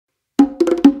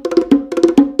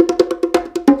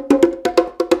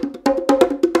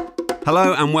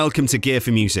Hello and welcome to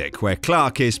Gear4music, where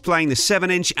Clark is playing the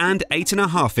 7-inch and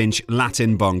 8.5-inch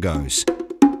Latin Bongos.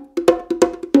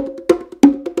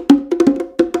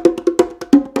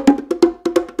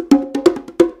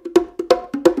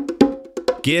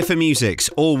 Gear4music's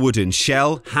all-wooden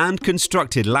shell,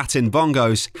 hand-constructed Latin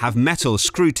Bongos have metal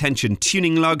screw-tension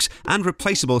tuning lugs and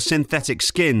replaceable synthetic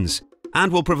skins,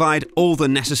 and will provide all the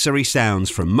necessary sounds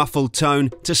from muffled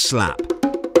tone to slap.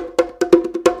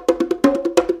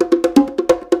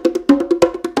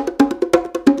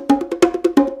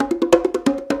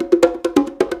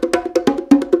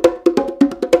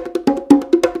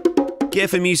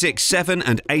 Gear4music's 7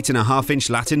 and 8.5-inch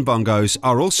Latin Bongos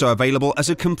are also available as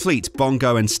a complete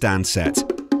bongo and stand set.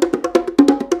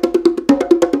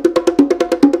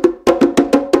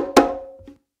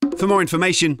 For more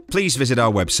information, please visit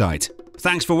our website.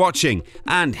 Thanks for watching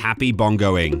and happy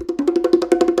bongoing!